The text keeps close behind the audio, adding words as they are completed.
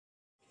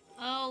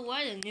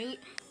what a new...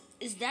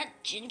 Is that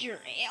ginger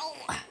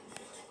ale?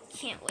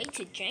 Can't wait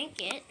to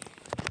drink it.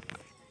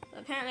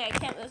 Apparently I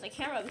can't move the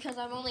camera because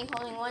I'm only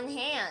holding one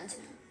hand.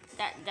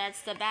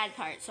 That's the bad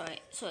part, so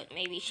it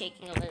may be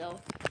shaking a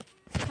little.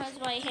 Because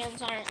my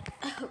hands aren't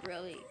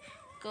really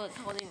good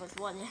holding with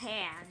one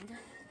hand.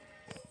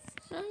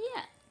 So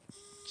yeah.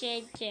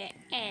 Ginger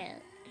ale.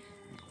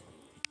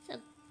 So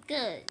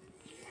good.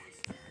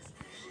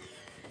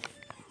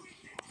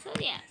 So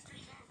yeah.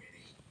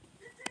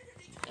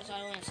 That's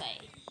all I want to say.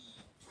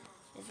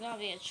 There's gonna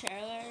be a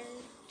trailer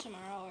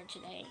tomorrow or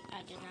today.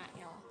 I do not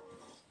know.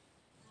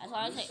 As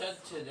long as You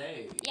said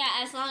today. Yeah,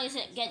 as long as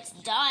it gets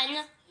done.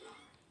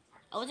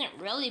 It wasn't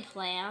really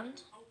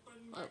planned.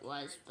 Well, it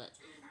was, but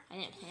I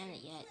didn't plan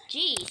it yet.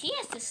 Jeez, he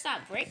has to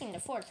stop breaking the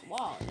fourth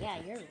wall. Yeah,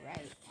 you're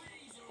right.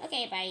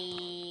 Okay, bye.